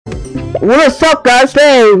What's up, guys?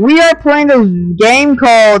 Today we are playing this game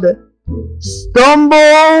called Is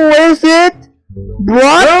it?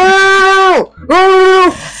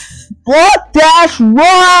 BlockDash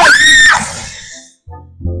Rush!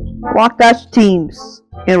 BlockDash teams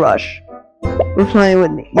in Rush. You're playing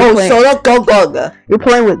with me. You're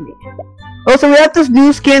playing with me. Also, we have this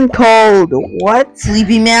new skin called what?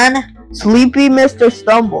 Sleepy Man? Sleepy Mr.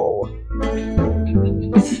 Stumble.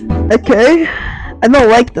 Okay. I don't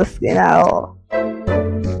like this skin at all.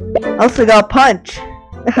 I also got a punch.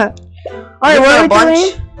 Alright, what are we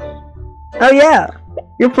doing? Oh yeah.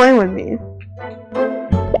 You're playing with me.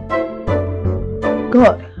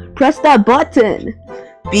 Go. Press that button.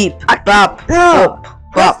 Beep. Bop. Boop.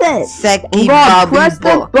 Press it. Seki Press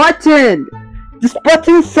the button. This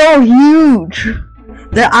button's so huge.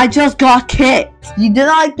 That I just got kicked. You did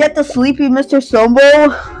not get the Sleepy Mr. Stumble?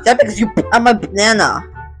 Yeah, because I'm a banana.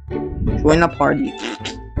 Join a party.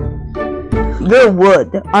 You're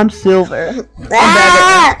wood. I'm silver.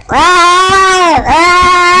 I'm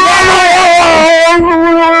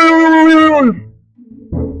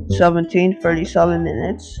 17:37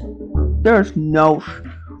 minutes. There's no.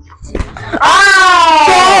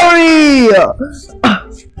 Sorry.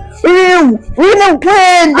 We don't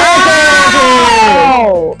win.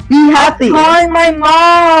 Be happy. Calling my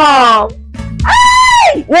mom.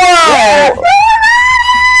 Whoa.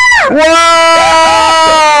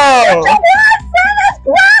 Whoa!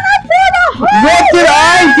 What did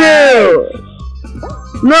I do?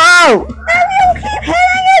 No! You keep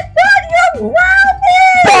hitting it, but you're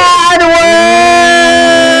grounded! Bad way!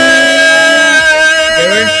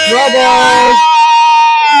 There's trouble!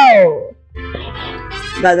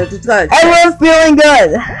 Everyone's feeling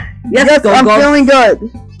good! Yes, I'm feeling good!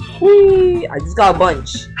 Whee! I just got a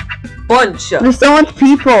bunch. There's so much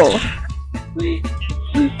people!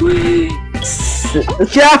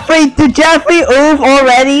 Jeffrey, did Jeffrey oof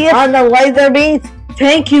already? On the laser beams?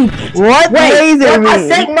 Thank you! What laser beam? A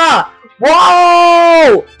Sigma!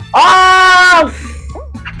 Whoa! Oh!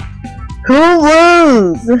 Who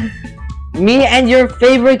lose? Me and your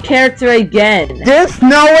favorite character again. There's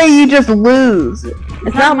no way you just lose.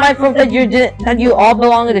 It's not my fault that you all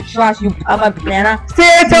belong in the trash, you I'm a banana. See,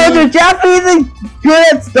 I told you, Jeffrey isn't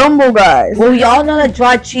good at stumble, guys. Well, we all know that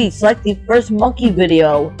dry cheats, like the first monkey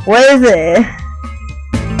video. What is it?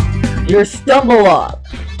 Your stumble up.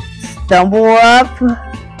 Stumble up? No.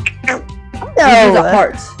 The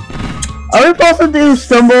hearts. Are we supposed to do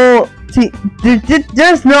stumble?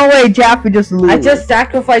 There's no way Jeffrey just lose. I just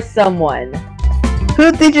sacrificed someone.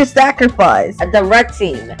 Who did you sacrifice? At the red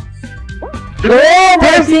team.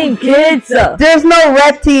 Red team, kids! There's no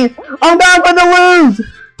red team. I'm not gonna lose.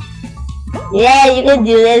 Yeah, you can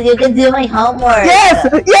do this. You can do my homework. Yes!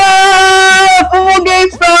 Yeah! Football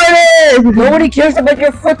game started! Nobody cares about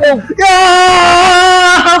your football.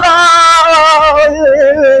 Yeah!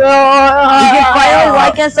 You can finally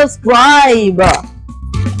like and subscribe.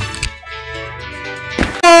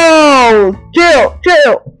 Oh! Chill!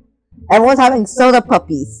 Everyone's having soda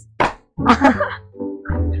puppies.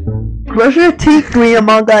 Brush your teeth, green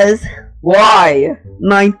Among Us. Why?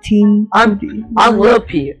 19. I'm Lil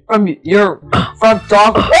P from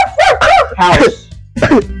dog house.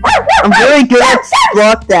 I'm very good at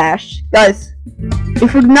BlockDash. Guys,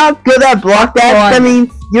 if you're not good at BlockDash, that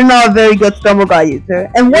means you're not a very good stumble guy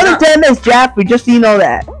user. And one of them is Jeffrey, just so you know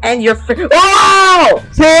that. And your oh!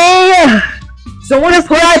 See? Someone This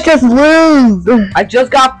guy just lose. I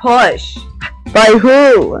just got pushed. By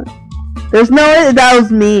who? There's no way that was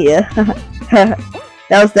me. That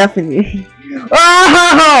was definitely me.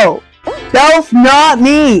 Oh! That was not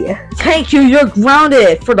me. Thank you, you're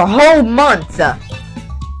grounded for the whole month.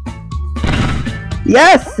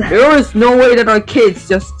 Yes. There is no way that our kids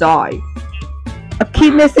just die. I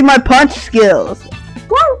keep missing my punch skills.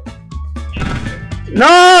 Woo!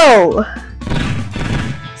 No!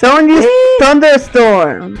 Someone use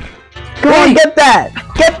thunderstorm. Come on, get that!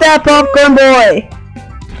 Get that, popcorn boy!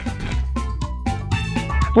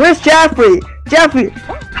 Where's Jeffrey? Jeffrey,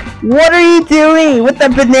 what are you doing with the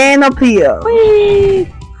banana peel? Whee!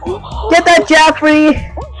 Get that, Jeffrey!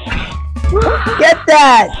 Get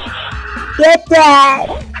that! Get that!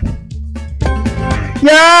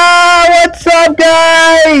 Yo, what's up,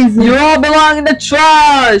 guys? You all belong in the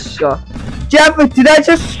trash! Jeffrey, did I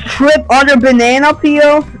just trip on your banana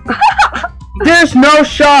peel? There's no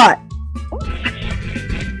shot!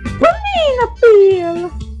 Banana peel!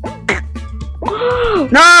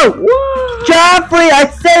 No! Jeffrey, I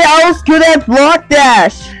said I was good at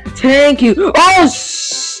BlockDash! Thank you! Oh,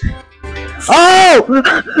 shh! Oh!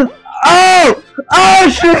 Oh! Oh,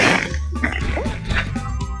 shit!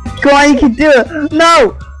 Go on, you can do it!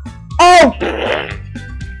 No! Oh!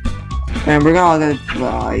 And we're all gonna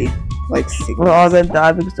die. Like Sigma. We're all gonna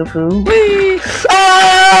die because of who?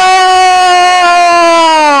 Oh!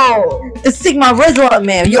 It's Sigma Resort,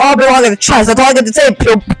 man. You all belong in the trash. That's all I got to say,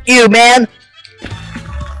 you man.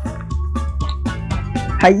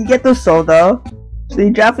 How you get the soda? See,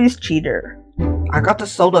 Japanese cheater. I got the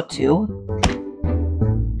soda too.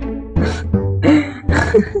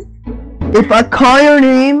 If I call your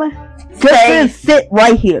name, just sit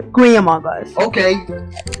right here. Green Among Us. Okay.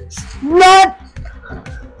 Not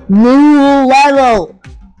move level.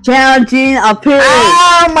 Challenging appearance.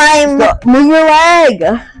 Oh my! Move your leg.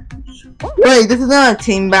 Wait, this is not a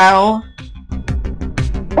team battle.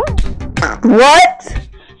 What?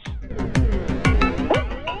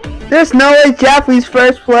 There's no way Japanese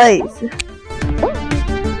first place.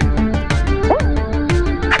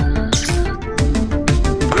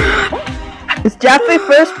 Is Jeffrey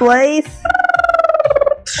first place?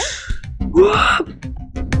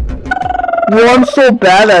 Well, I'm so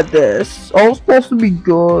bad at this. I was supposed to be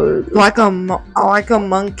good. Like a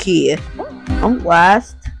monkey. I'm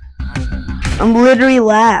last. I'm literally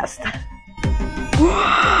last.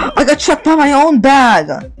 I got checked by my own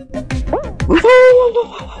bag.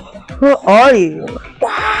 Who are you?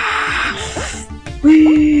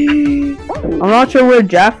 I'm not sure where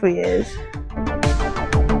Jeffrey is.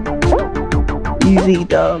 Easy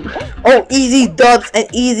dub. Oh, easy dubs and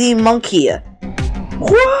easy monkey.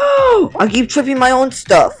 Whoa! I keep tripping my own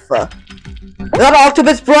stuff. That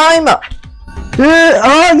Octopus Prime.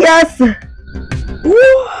 Oh yes.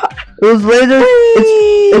 It was laser.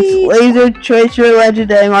 It's laser tracer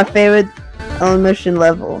legendary. My favorite mission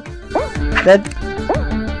level. That.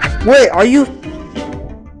 Wait, are you?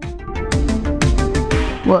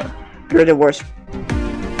 What? You're the worst.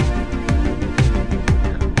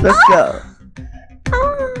 Let's go.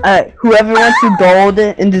 Alright, whoever wants to gold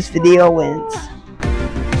in this video wins.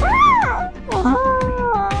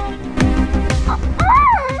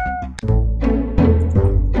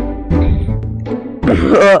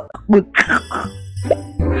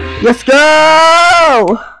 Let's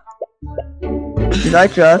go! Did I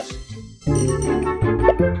just?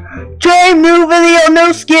 Dream, new video,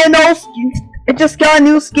 no skin, no skin. It just got a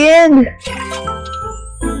new skin.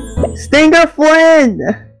 Stinger Flynn.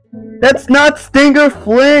 That's not Stinger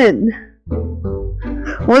Flynn.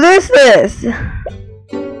 What is this?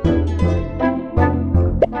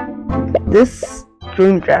 This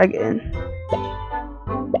Dream Dragon.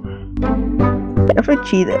 If I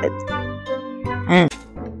cheated.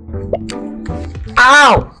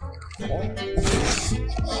 Ow!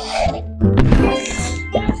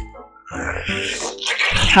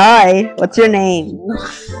 Hi, what's your name?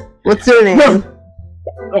 What's your name?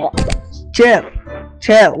 Chip,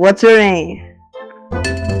 what's your name?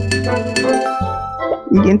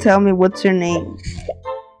 You can tell me what's your name.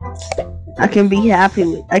 I can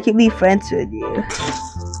be friends with you.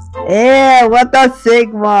 Yeah, what the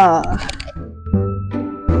Sigma?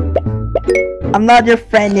 I'm not your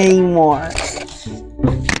friend anymore.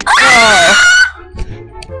 Oh.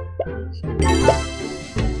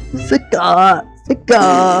 Sika.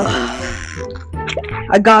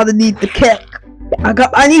 I gotta need the kick.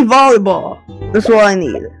 I need volleyball. That's what I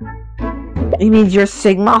need. You mean your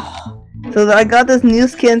Sigma? So I got this new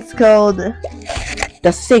skin called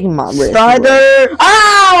the Sigma. Spider.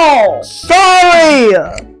 Ow! Sorry!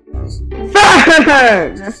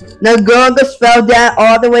 Burn! The girl just fell down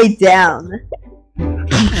all the way down.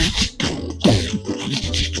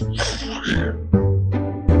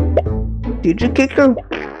 Did you kick her?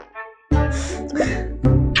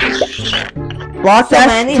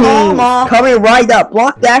 BlockDash teams coming right up.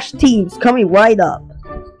 BlockDash teams coming right up.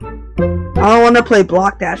 I don't want to play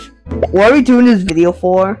BlockDash. What are we doing this video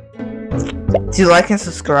for? To like and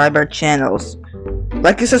subscribe our channels.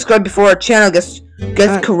 Like and subscribe before our channel gets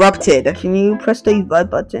corrupted. Can you press the like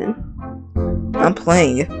button? I'm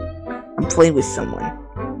playing with someone.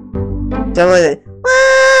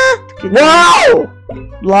 Whoa!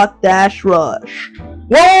 BlockDash Rush.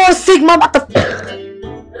 Whoa, Sigma! What the?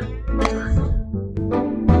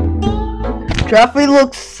 Jeffrey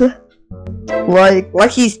looks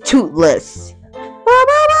like he's toothless.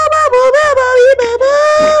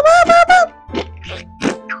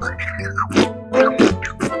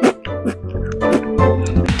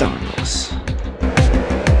 McDonald's.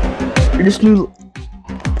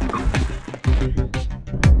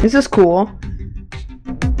 This is cool.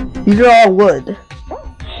 These are all wood.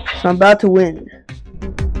 So I'm about to win.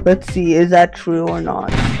 Let's see, is that true or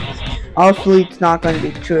not? Obviously, it's not going to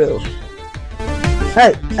be true.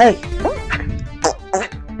 Hey!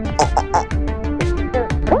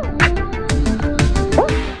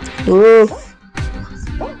 Ooh.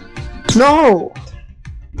 No!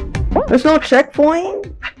 There's no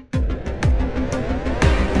checkpoint?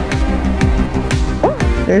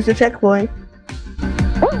 There's a checkpoint.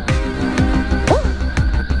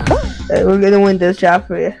 Hey, we're gonna win this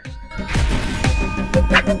chapter.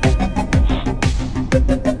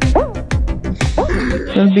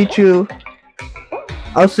 That'd be true.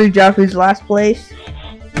 I'll see Joffrey's last place.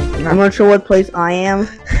 I'm not sure what place I am.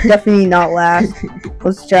 Definitely not last.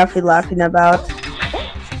 What's Joffrey laughing about?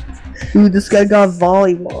 Ooh, this guy got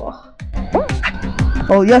volleyball.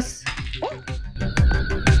 Oh, yes.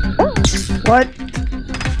 What?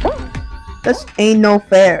 This ain't no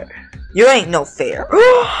fair. You ain't no fair.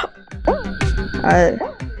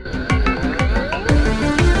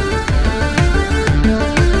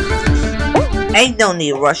 Ain't no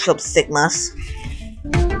need to rush up, Sigmas.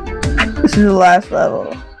 This is the last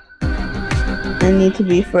level. I need to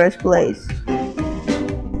be first place.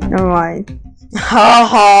 Never mind.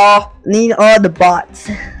 Haha. Need all the bots.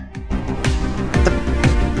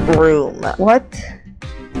 The room. What?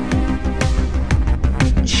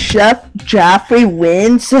 Chef Joffrey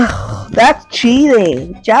wins? That's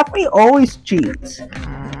cheating. Joffrey always cheats.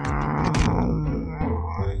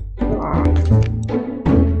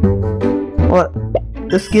 What?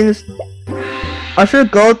 The skin is... I should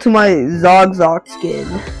go to my Zog skin.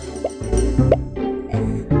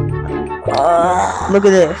 Look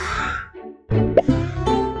at this.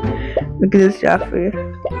 Look at this Joffrey.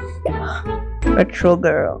 Retro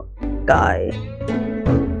girl. Guy.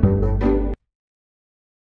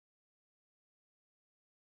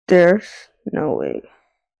 There's no way.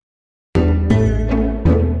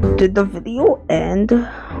 Did the video end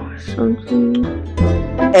or something?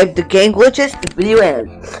 If the game glitches, the video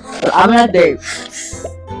ends. But I'm not there.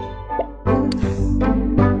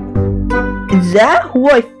 Is that who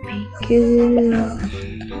I think it is?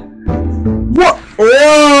 What?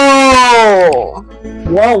 Whoa!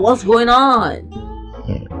 Whoa, what's going on?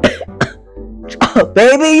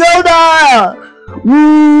 Baby Yoda!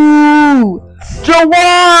 Woo!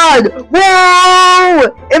 Jawan! Whoa!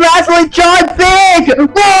 It acts like John Big!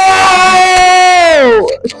 Whoa!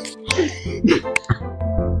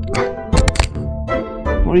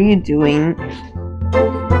 What are you doing?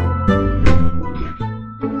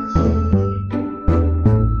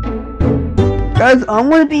 Guys, I'm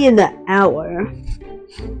gonna be in the hour.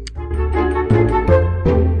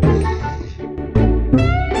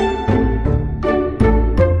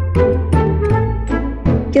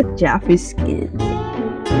 Get Joffrey's skin.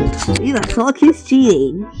 See, that's all he's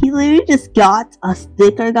cheating. He literally just got a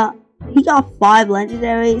sticker. He got 5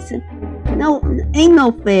 legendaries. No, ain't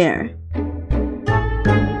no fair.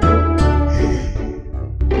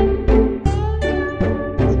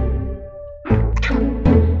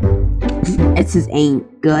 It just ain't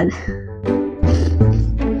good.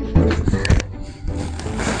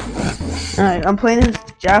 Alright, I'm playing as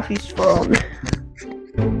Joffrey's phone.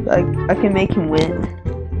 I can make him win.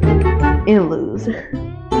 And lose.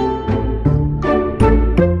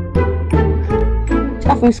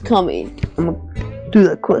 Joffrey's coming. I'm gonna do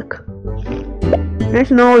that quick.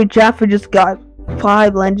 There's no way Joffrey just got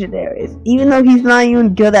 5 legendaries, even though he's not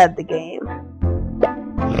even good at the game.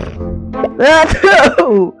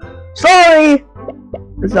 No! Sorry!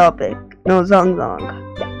 Zopic. No, Zong.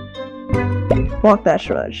 BlockDash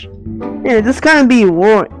Rush. Yeah, this kind of be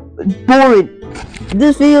boring.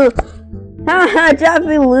 This video. Haha,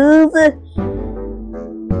 Joffrey lose.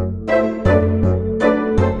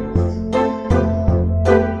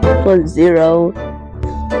 +0.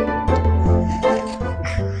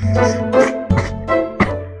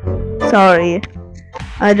 Sorry.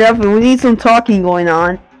 Joffrey, we need some talking going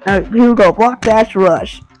on. Alright, here we go. BlockDash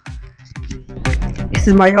Rush. This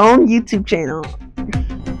is my own YouTube channel.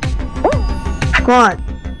 Come on.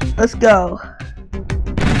 Let's go.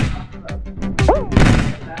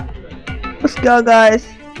 Let's go, guys.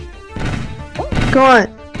 Come on.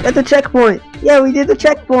 Get the checkpoint. Yeah, we did the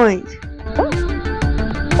checkpoint.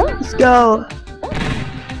 Let's go.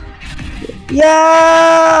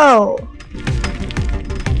 Yo!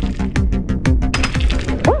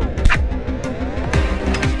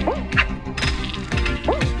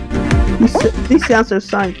 These sounds are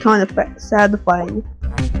kind of satisfying.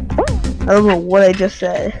 I don't know what I just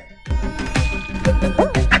said.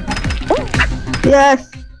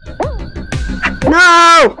 Yes!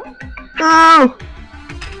 No! No!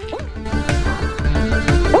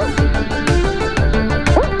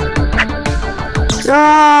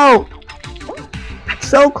 No!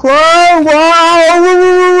 So close!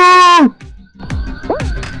 Whoa!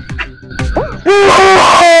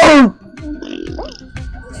 Whoa!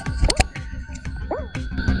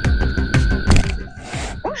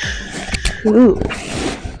 Ooh.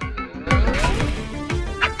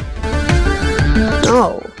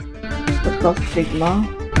 No. What's up, Sigma?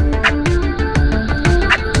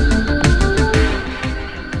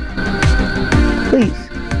 Please.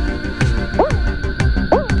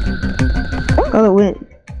 Gotta win.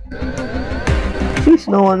 Please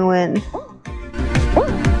no one win.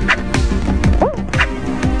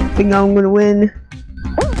 Think I'm gonna win.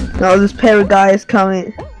 No, this pair of guy is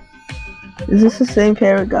coming. Is this the same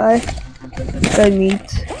pair of guy? That I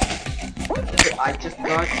meet? I just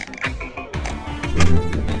got...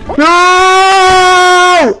 No!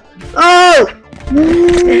 Oh!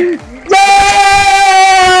 No!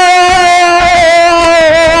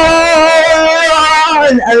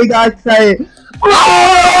 I got excited.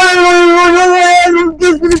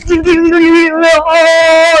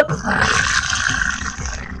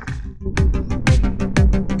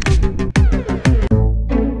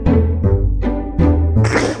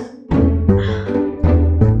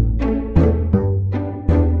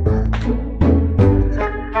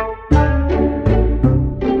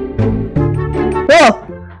 Whoa!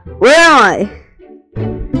 Where am I?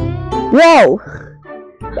 Whoa!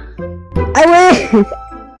 I win!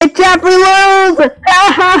 Jeffrey lose!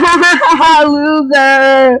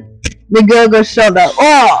 Loser! The girl got shut up.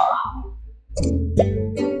 Oh!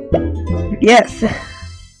 Yes.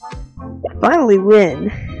 Finally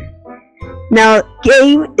win. Now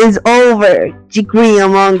game is over. Degree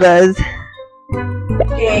Among Us.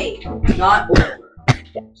 Game, not over.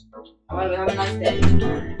 Have a nice day.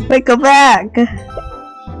 Wait, go back.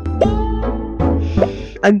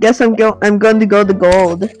 I guess I'm going to go to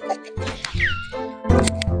gold.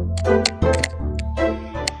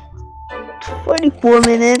 44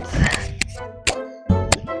 minutes.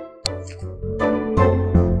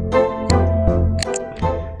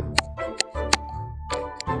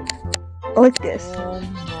 I like this.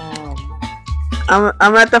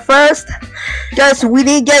 I'm at the first. Just we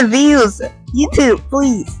didn't get views. YouTube,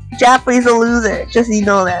 please. Jeffrey's a loser. Just so you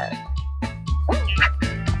know that.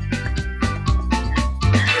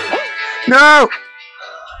 No!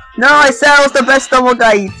 No, I said I was the best double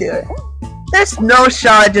guy YouTuber. There's no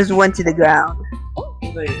shot I just went to the ground.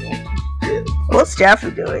 What's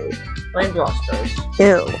Jeffrey doing? Playing Blasters.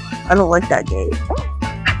 Ew, I don't like that game.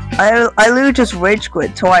 I literally just rage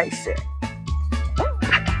quit twice.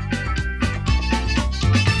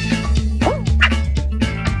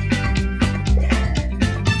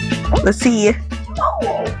 Let's see.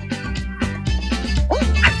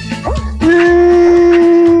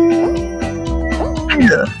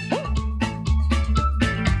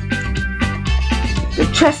 The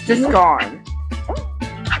chest is gone.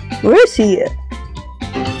 Where is he?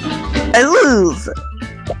 I lose.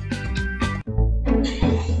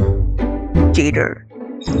 Cheater.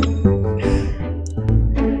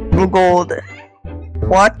 No gold.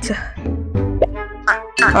 What?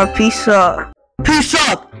 Peace up. Peace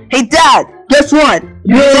up. Hey Dad, guess what?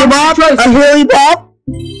 A Haley Bob?